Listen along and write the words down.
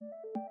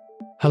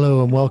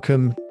Hello and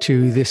welcome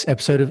to this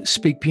episode of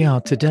Speak PR.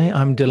 Today,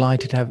 I'm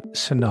delighted to have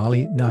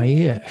Sonali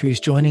Nair, who's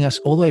joining us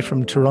all the way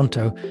from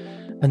Toronto.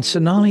 And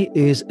Sonali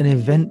is an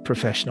event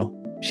professional.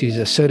 She's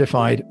a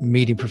certified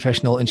meeting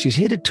professional, and she's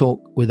here to talk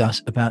with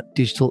us about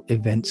digital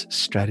events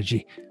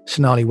strategy.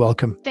 Sonali,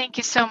 welcome. Thank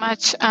you so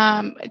much,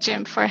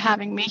 Jim, for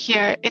having me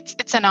here.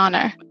 It's an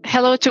honor.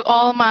 Hello to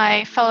all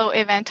my fellow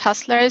event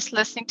hustlers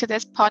listening to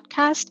this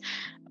podcast.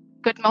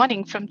 Good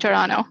morning from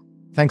Toronto.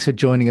 Thanks for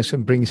joining us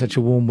and bringing such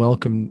a warm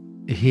welcome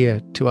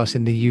here to us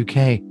in the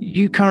UK.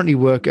 You currently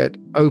work at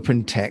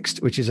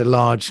OpenText, which is a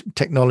large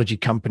technology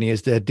company,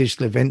 as their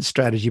digital event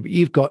strategy, but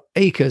you've got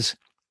acres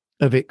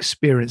of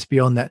experience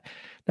beyond that.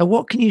 Now,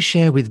 what can you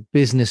share with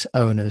business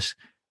owners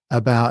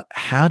about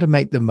how to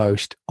make the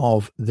most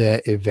of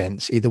their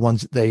events, either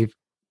ones that they've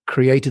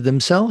created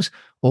themselves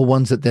or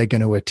ones that they're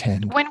going to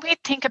attend? When we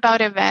think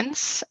about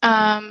events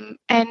and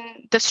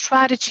the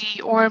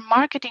strategy or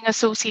marketing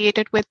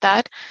associated with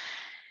that,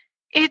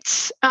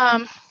 it's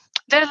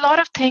there are a lot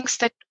of things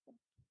that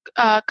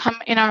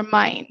come in our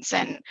minds.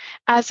 And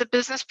as a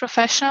business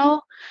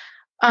professional,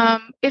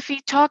 if we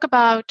talk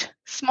about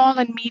small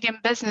and medium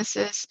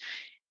businesses,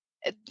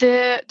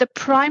 the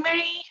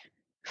primary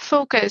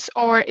focus,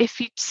 or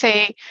if you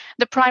say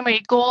the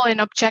primary goal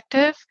and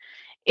objective,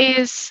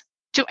 is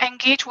to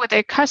engage with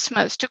their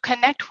customers, to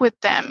connect with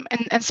them,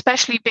 and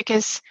especially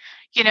because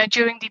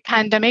during the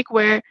pandemic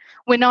where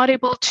we're not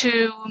able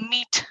to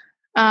meet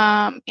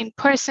in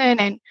person,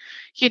 and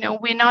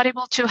we're not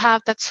able to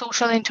have that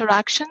social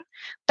interaction.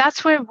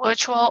 That's where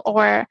virtual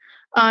or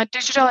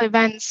digital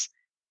events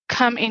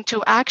come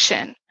into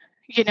action,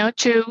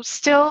 to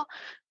still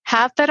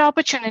have that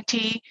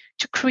opportunity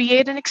to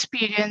create an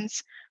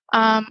experience,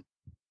 to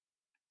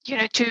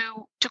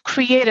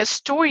create a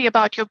story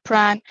about your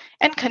brand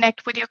and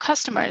connect with your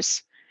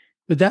customers.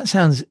 But that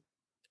sounds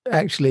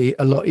actually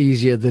a lot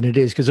easier than it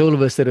is, because all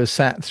of us that have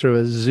sat through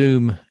a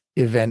Zoom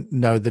event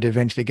know that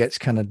eventually gets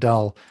kind of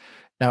dull.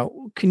 Now,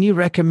 can you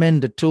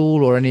recommend a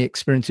tool or any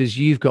experiences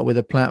you've got with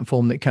a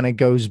platform that kind of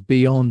goes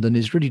beyond and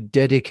is really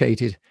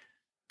dedicated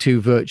to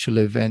virtual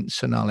events,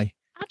 Sonali?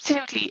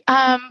 Absolutely.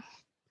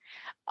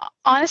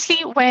 Honestly,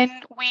 when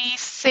we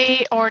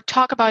say or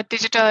talk about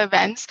digital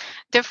events,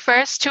 the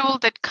first tool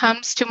that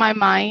comes to my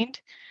mind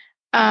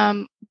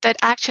that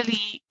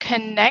actually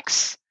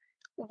connects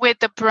with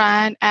the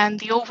brand and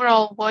the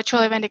overall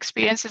virtual event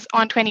experience is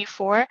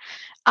On24.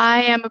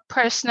 I am a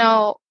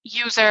personal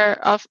user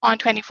of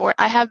On24.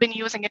 I have been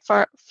using it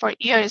for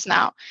years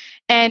now.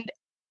 And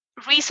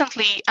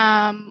recently,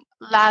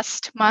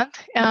 last month,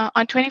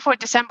 on 24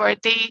 December,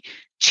 they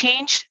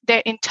changed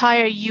their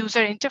entire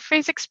user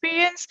interface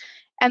experience.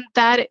 And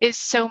that is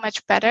so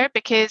much better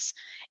because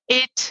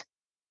it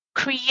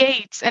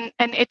creates and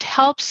it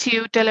helps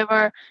you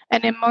deliver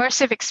an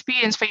immersive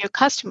experience for your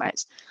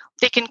customers.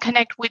 They can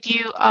connect with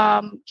you,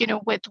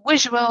 with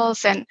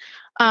visuals and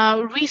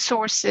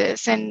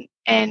resources and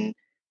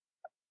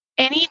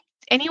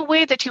any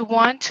way that you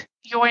want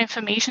your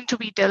information to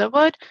be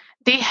delivered.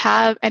 They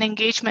have an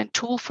engagement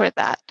tool for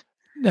that.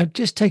 Now,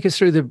 just take us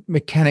through the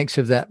mechanics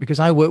of that, because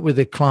I worked with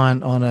a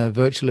client on a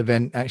virtual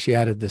event actually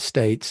out of the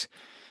States,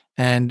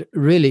 and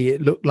really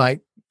it looked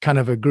like kind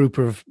of a group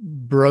of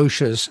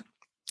brochures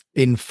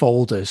in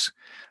folders,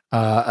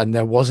 and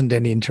there wasn't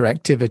any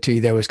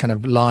interactivity. There was kind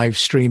of live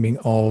streaming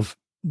of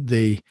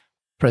the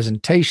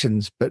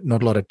presentations, but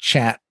not a lot of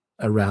chat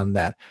around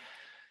that.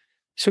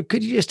 So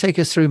could you just take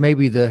us through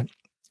maybe the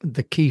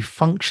key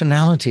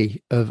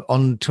functionality of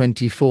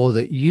On24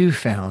 that you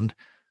found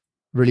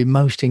really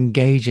most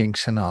engaging,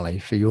 Sonali,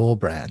 for your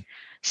brand?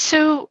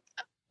 So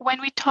when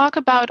we talk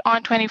about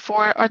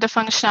On24 or the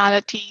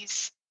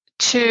functionalities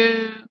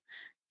to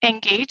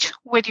engage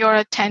with your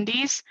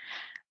attendees,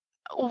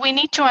 we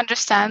need to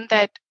understand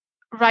that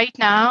right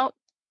now,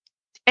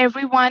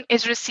 everyone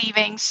is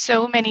receiving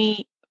so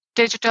many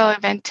digital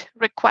event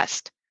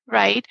requests,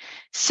 right?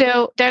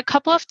 So there are a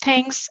couple of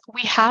things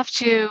we have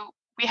to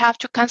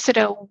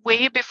consider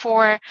way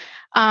before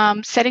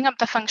setting up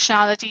the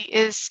functionality.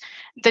 Is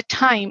the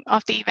time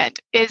of the event.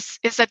 Is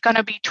it going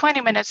to be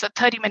 20 minutes or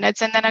 30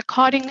 minutes? And then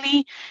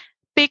accordingly,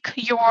 pick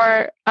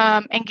your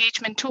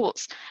engagement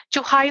tools.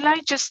 To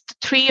highlight just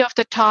three of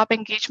the top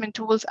engagement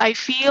tools I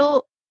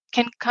feel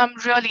can come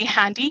really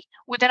handy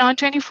within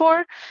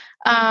On24,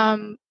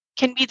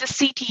 can be the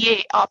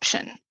CTA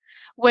option,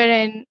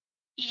 wherein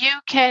you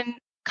can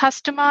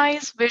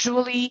customize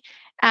visually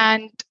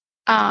and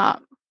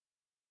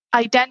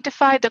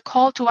identify the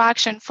call to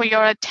action for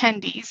your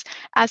attendees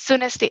as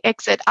soon as they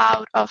exit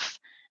out of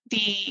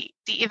the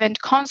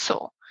event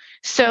console.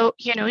 So,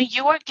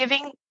 you are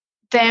giving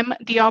them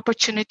the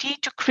opportunity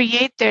to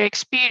create their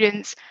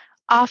experience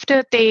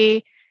after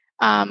they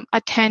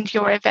attend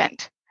your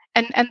event.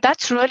 And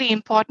that's really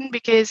important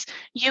because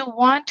you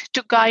want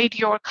to guide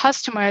your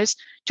customers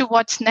to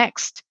what's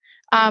next.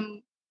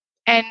 And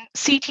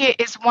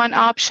CTA is one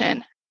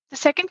option. The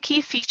second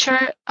key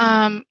feature,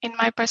 in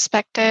my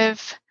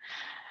perspective,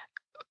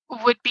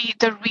 would be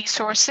the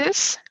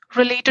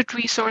related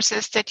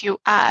resources that you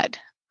add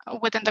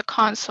within the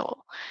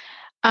console.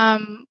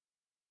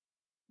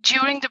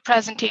 during the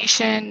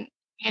presentation,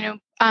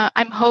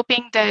 I'm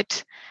hoping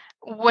that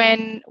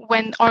when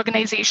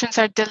organizations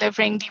are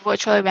delivering the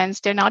virtual events,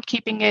 they're not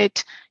keeping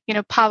it,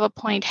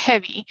 PowerPoint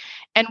heavy.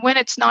 And when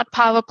it's not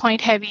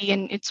PowerPoint heavy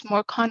and it's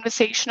more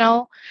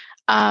conversational,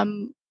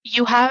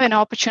 you have an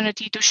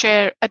opportunity to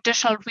share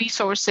additional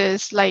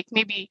resources like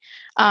maybe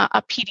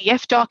a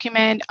PDF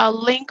document, a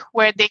link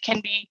where they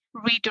can be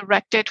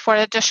redirected for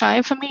additional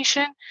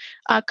information,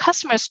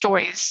 customer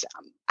stories.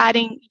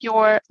 Adding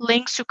your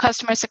links to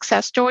customer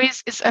success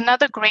stories is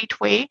another great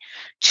way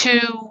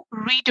to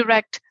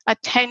redirect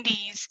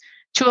attendees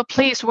to a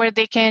place where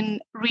they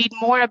can read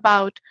more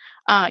about,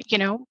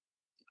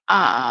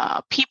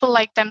 people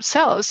like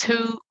themselves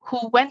who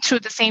went through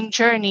the same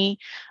journey,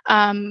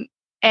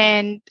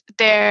 and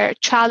their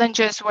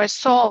challenges were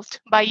solved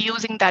by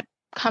using that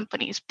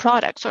company's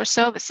products or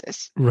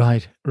services.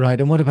 Right, right.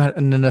 And what about,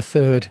 and then a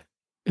third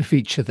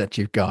feature that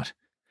you've got?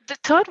 The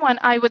third one,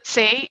 I would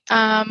say,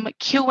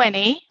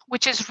 Q&A,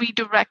 which is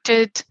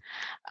redirected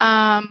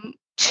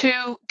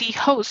to the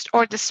host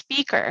or the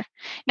speaker.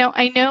 Now,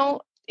 I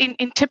know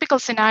in typical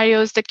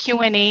scenarios, the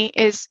Q&A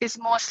is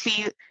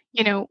mostly,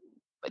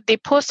 they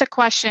post a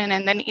question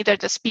and then either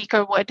the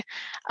speaker would,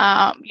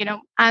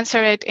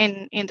 answer it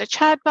in the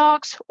chat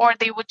box, or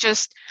they would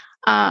just,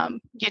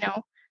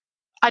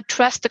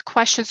 address the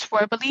questions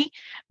verbally.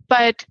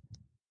 But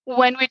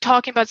when we're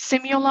talking about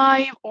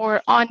simulive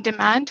or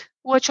on-demand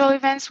virtual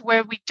events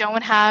where we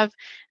don't have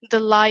the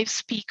live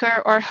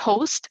speaker or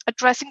host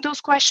addressing those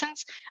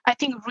questions, I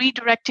think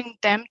redirecting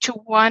them to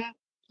one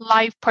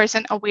live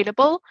person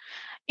available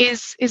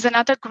is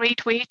another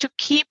great way to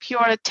keep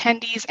your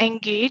attendees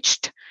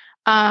engaged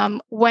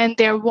when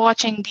they're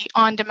watching the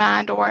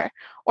on-demand or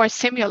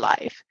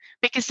simulive,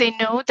 because they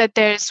know that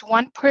there's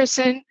one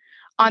person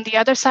on the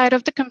other side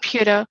of the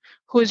computer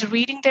who's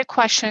reading their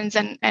questions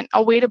and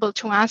available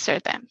to answer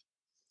them.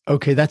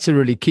 Okay, that's a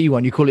really key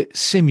one. You call it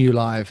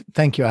simulive.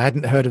 Thank you. I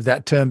hadn't heard of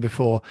that term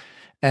before.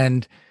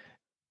 And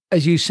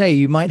as you say,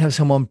 you might have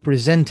someone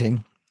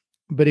presenting,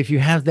 but if you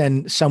have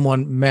then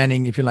someone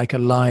manning, if you like, a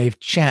live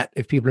chat,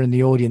 if people are in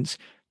the audience,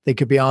 they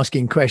could be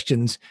asking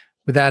questions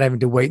without having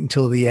to wait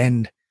until the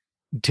end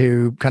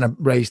to kind of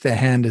raise their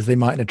hand as they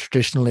might in a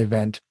traditional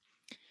event.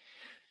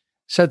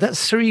 So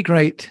that's three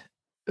great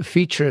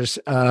features.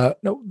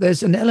 No,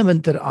 there's an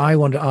element that I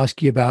want to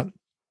ask you about.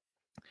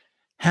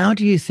 How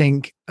do you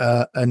think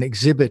an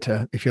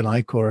exhibitor, if you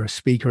like, or a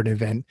speaker at an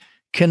event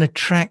can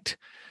attract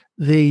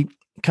the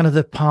kind of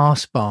the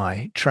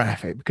pass-by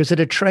traffic? Because at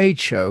a trade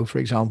show, for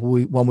example,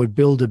 one would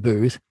build a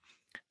booth,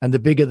 and the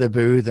bigger the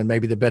booth and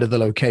maybe the better the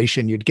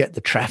location, you'd get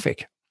the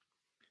traffic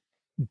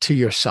to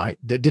your site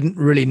that didn't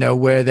really know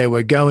where they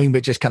were going,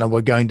 but just kind of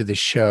were going to the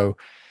show.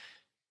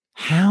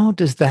 How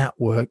does that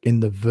work in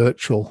the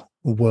virtual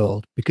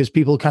world? Because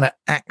people kind of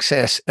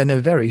access in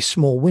a very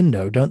small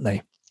window, don't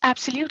they?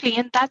 Absolutely.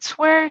 And that's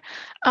where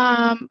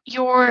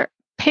your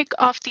pick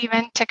of the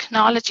event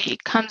technology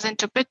comes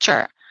into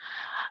picture.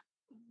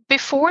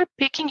 Before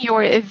picking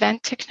your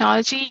event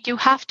technology, you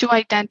have to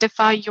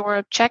identify your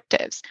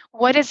objectives.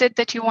 What is it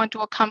that you want to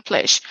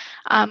accomplish?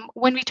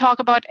 When we talk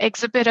about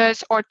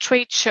exhibitors or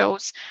trade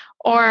shows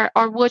or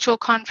virtual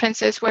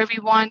conferences where we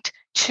want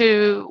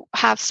to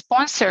have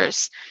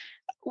sponsors,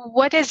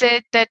 what is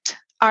it that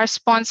our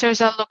sponsors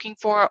are looking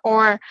for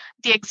or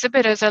the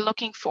exhibitors are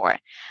looking for?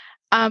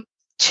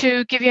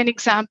 To give you an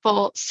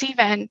example,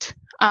 Cvent,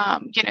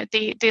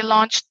 they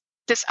launched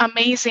this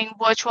amazing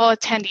virtual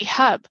attendee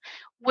hub,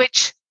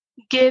 which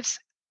gives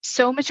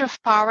so much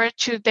of power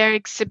to their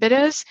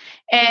exhibitors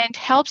and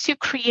helps you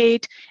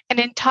create an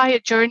entire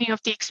journey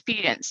of the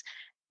experience.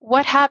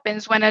 What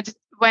happens when an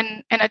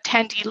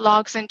attendee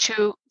logs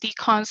into the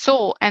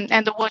console and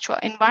the virtual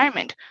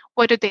environment?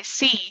 What do they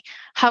see?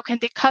 How can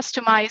they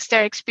customize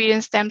their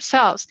experience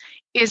themselves?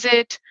 Is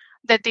it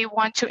that they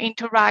want to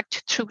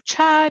interact through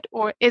chat,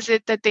 or is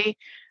it that they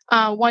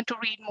want to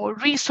read more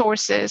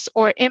resources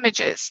or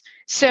images?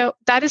 So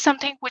that is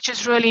something which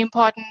is really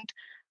important,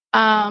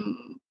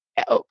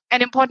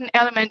 an important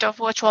element of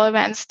virtual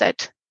events,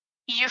 that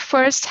you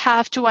first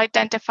have to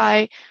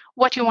identify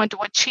what you want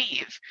to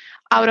achieve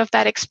out of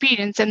that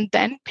experience and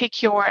then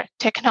pick your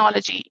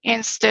technology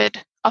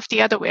instead of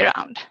the other way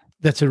around.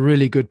 That's a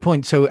really good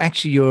point. So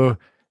actually you're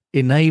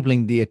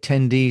enabling the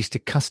attendees to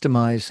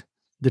customize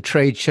the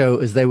trade show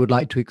as they would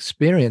like to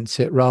experience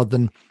it rather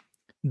than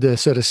the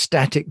sort of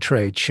static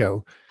trade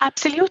show.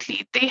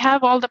 Absolutely. They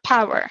have all the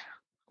power.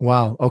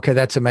 Wow. Okay.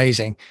 That's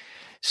amazing.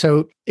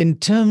 So in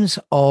terms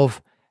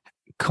of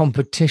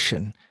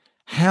competition,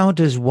 how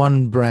does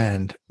one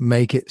brand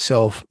make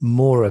itself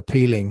more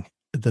appealing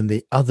than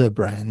the other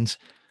brands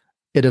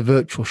at a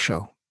virtual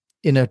show?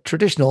 In a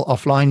traditional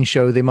offline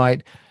show, they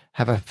might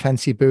have a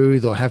fancy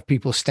booth or have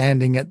people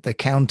standing at the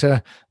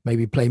counter,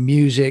 maybe play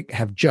music,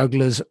 have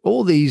jugglers,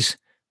 all these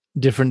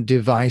different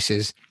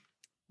devices.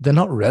 They're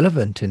not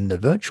relevant in the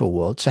virtual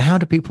world. So how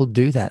do people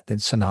do that then,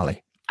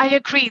 Sonali? I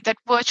agree that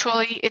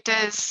virtually it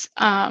is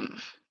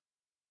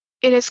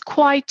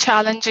quite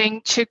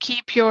challenging to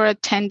keep your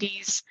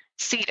attendees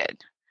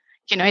seated.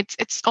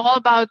 it's all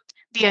about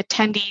the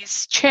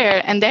attendees'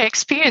 chair and their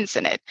experience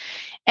in it.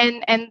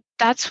 And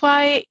that's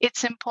why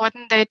it's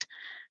important that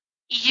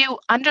you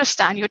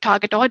understand your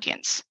target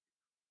audience.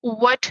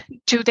 What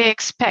do they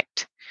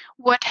expect?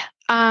 What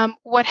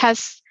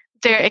has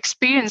their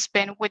experience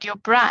been with your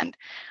brand?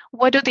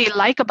 What do they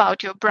like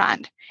about your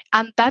brand?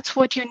 And that's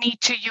what you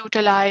need to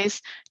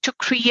utilize to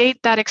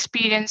create that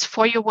experience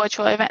for your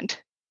virtual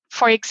event.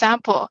 For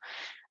example,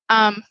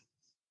 um,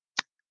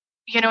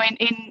 in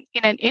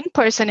an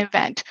in-person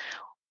event,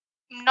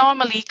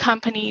 normally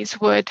companies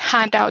would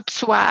hand out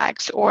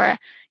swags or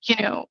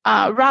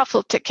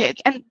raffle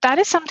tickets, and that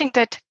is something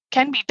that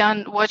can be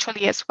done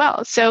virtually as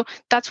well. So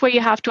that's where you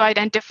have to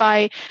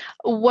identify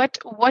what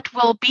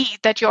will be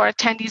that your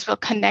attendees will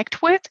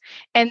connect with,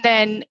 and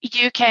then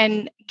you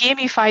can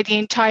gamify the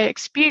entire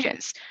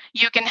experience.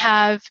 You can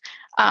have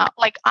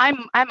like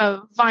I'm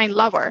a wine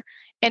lover,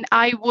 and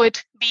I would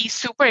be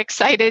super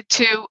excited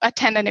to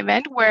attend an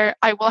event where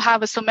I will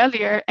have a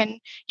sommelier, and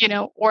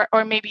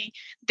or maybe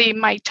they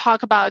might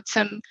talk about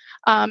some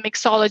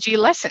mixology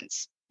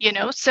lessons.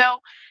 So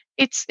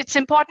it's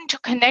important to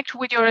connect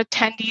with your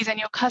attendees and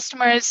your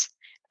customers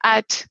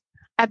at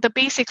the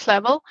basic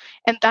level,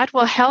 and that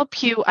will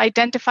help you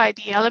identify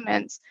the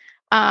elements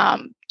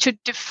to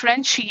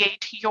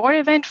differentiate your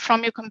event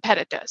from your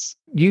competitors.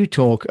 You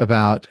talk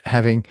about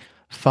having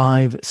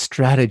 5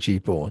 strategy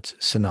boards,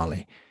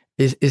 Sonali.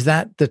 Is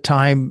that the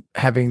time,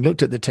 having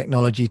looked at the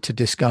technology, to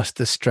discuss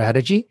the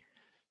strategy?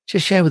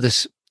 Just share with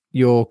us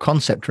your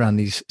concept around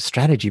these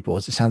strategy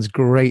boards. It sounds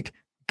great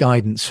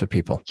guidance for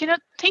people.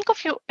 Think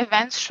of your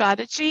event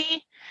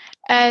strategy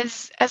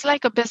as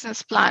like a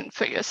business plan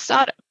for your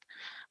startup.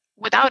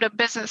 Without a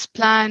business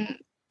plan,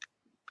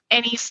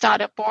 any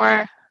startup,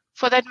 or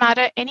for that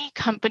matter, any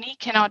company,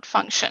 cannot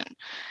function.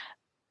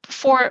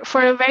 For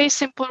a very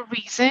simple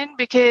reason,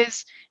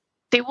 because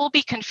they will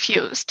be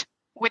confused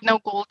with no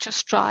goal to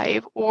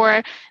strive,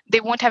 or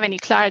they won't have any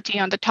clarity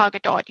on the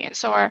target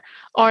audience or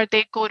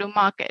they go to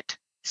market.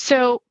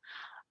 So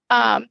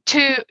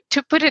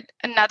to put it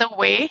another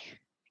way,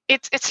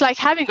 it's like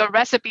having a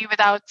recipe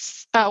without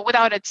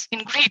its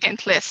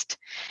ingredient list.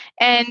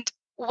 And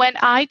when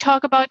I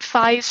talk about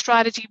 5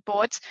 strategy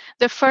boards,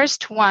 the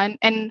first one,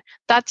 and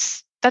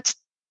that's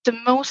the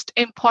most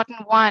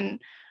important one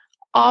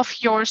of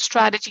your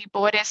strategy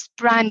board, is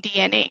brand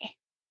DNA,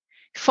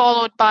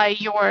 followed by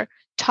your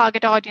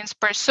target audience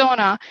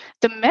persona,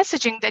 the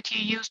messaging that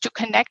you use to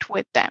connect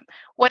with them.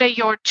 What are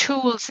your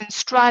tools and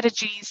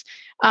strategies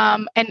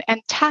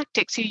and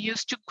tactics you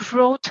use to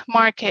growth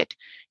market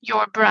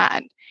your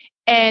brand?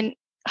 And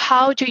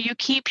how do you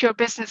keep your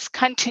business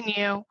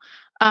continue,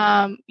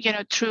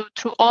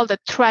 through all the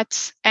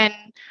threats and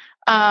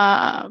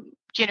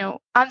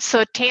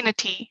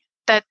uncertainty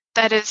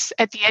that is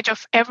at the edge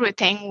of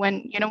everything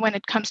when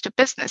it comes to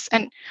business.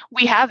 And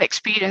we have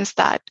experienced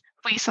that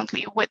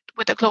recently with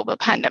the global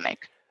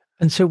pandemic.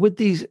 And so, with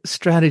these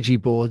strategy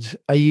boards,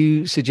 are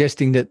you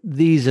suggesting that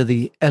these are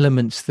the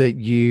elements that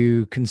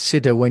you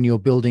consider when you're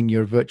building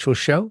your virtual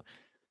show?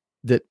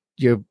 That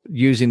you're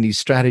using these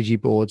strategy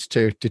boards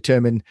to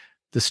determine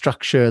the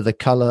structure, the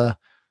color,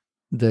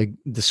 the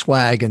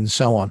swag, and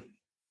so on,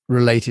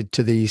 related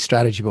to the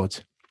strategy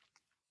boards?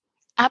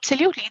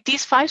 Absolutely.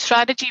 These 5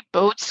 strategy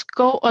boards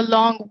go a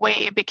long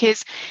way,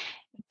 because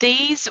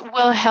these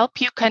will help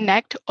you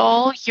connect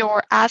all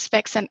your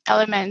aspects and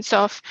elements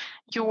of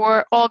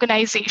your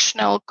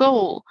organizational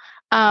goal,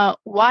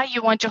 why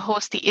you want to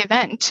host the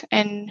event,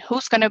 and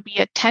who's going to be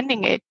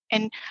attending it,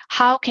 and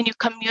how can you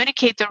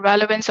communicate the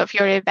relevance of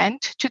your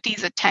event to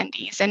these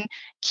attendees and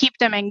keep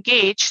them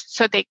engaged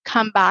so they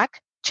come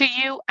back to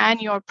you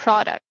and your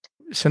product.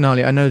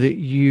 Sonali, I know that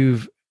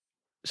you've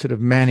sort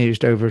of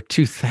managed over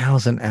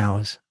 2,000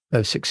 hours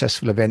of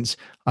successful events.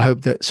 I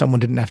hope that someone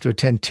didn't have to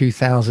attend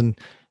 2,000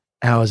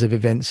 hours of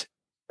events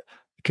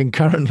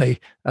concurrently.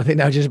 I think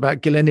that would just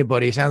about kill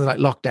anybody. It sounds like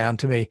lockdown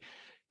to me.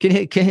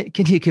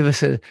 Can you give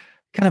us a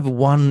kind of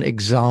one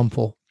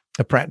example,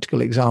 a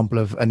practical example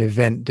of an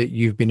event that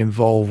you've been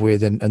involved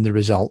with and the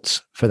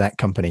results for that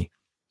company?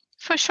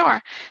 For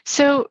sure.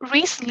 So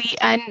recently,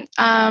 and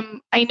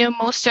I know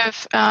most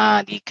of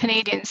the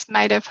Canadians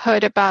might have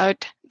heard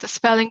about the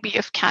Spelling Bee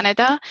of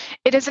Canada.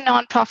 It is a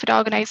nonprofit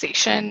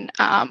organization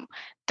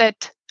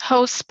that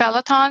hosts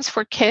spellathons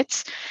for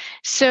kids.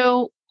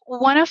 So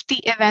one of the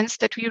events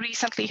that we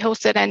recently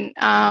hosted, and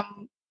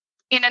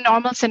in a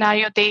normal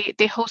scenario, they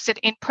hosted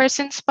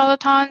in-person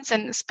spellathons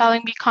and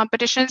spelling bee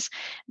competitions,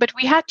 but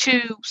we had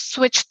to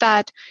switch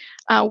that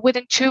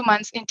within 2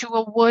 months into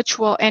a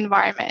virtual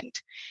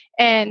environment.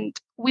 And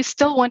we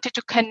still wanted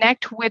to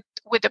connect with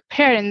the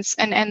parents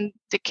and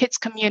the kids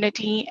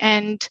community.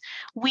 And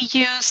we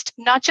used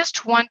not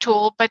just one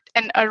tool, but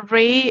an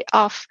array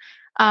of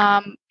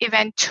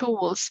event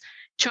tools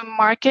to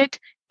market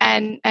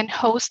and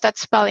host that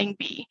spelling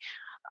bee.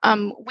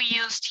 We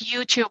used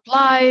YouTube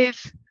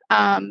Live,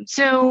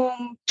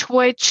 Zoom,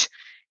 Twitch,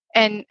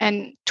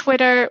 and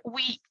Twitter.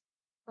 We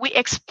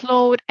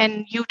explode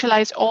and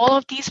utilize all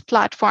of these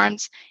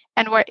platforms,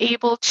 and we're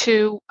able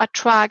to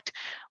attract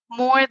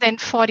more than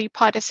 40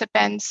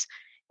 participants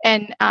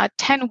and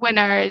 10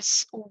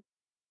 winners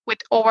with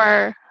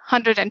over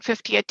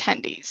 150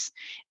 attendees.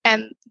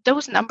 And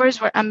those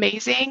numbers were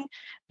amazing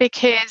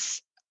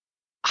because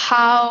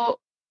how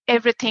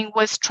everything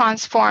was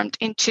transformed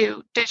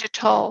into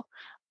digital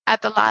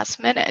at the last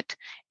minute.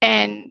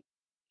 And,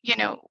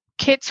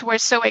 kids were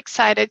so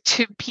excited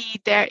to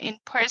be there in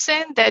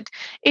person that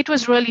it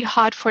was really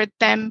hard for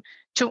them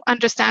to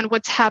understand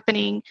what's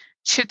happening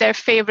to their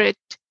favorite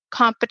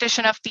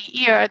competition of the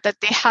year that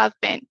they have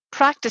been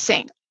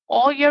practicing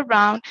all year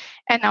round.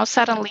 And now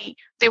suddenly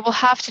they will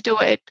have to do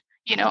it,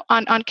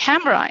 on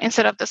camera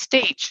instead of the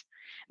stage.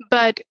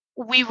 But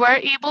we were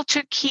able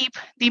to keep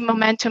the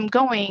momentum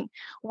going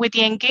with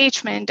the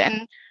engagement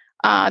and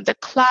the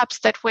claps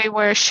that we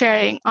were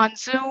sharing on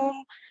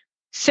Zoom.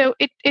 So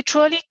it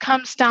really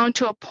comes down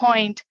to a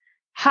point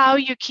how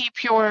you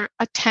keep your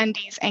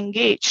attendees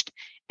engaged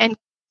and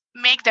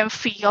make them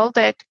feel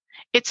that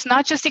it's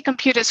not just a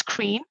computer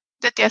screen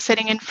that they're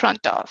sitting in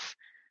front of.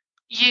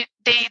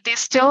 They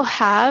still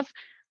have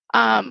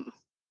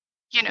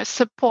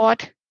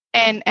support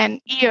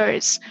and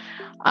ears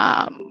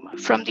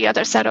from the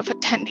other set of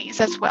attendees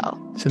as well.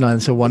 Sonali,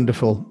 that's a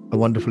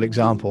wonderful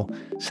example.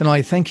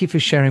 Sonali, thank you for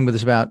sharing with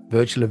us about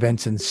virtual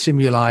events and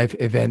Simulive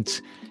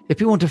events. If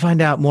you want to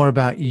find out more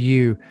about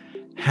you,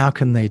 how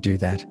can they do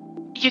that?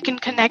 You can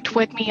connect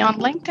with me on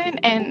LinkedIn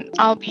and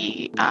I'll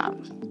be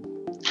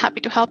happy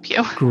to help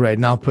you. Great.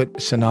 And I'll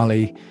put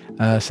Sonali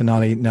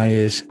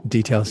Nair's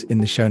details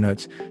in the show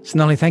notes.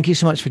 Sonali, thank you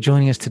so much for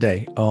joining us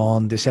today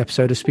on this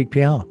episode of Speak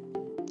PR.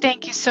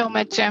 Thank you so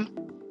much, Jim.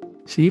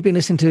 So you've been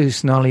listening to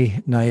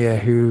Sonali Nair,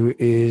 who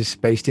is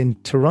based in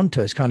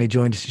Toronto, has kindly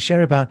joined us to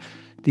share about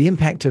the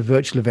impact of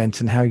virtual events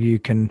and how you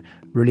can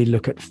really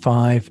look at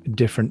 5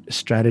 different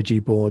strategy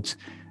boards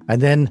and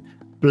then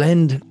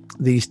blend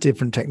these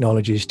different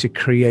technologies to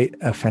create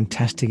a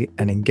fantastic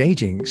and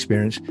engaging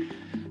experience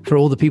for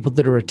all the people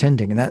that are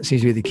attending. And that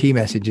seems to be the key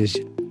message is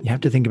you have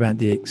to think about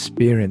the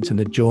experience and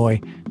the joy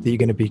that you're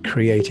going to be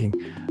creating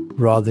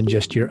rather than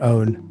just your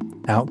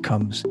own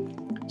outcomes.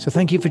 So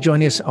thank you for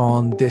joining us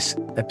on this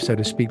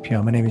episode of Speak PR.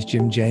 My name is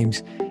Jim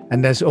James.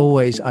 And as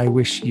always, I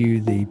wish you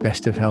the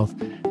best of health,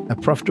 a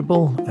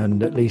profitable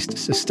and at least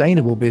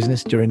sustainable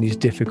business during these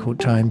difficult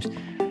times,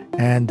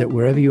 and that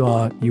wherever you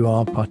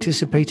are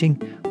participating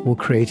or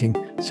creating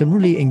some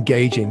really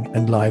engaging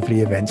and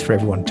lively events for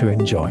everyone to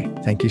enjoy.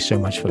 Thank you so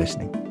much for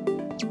listening.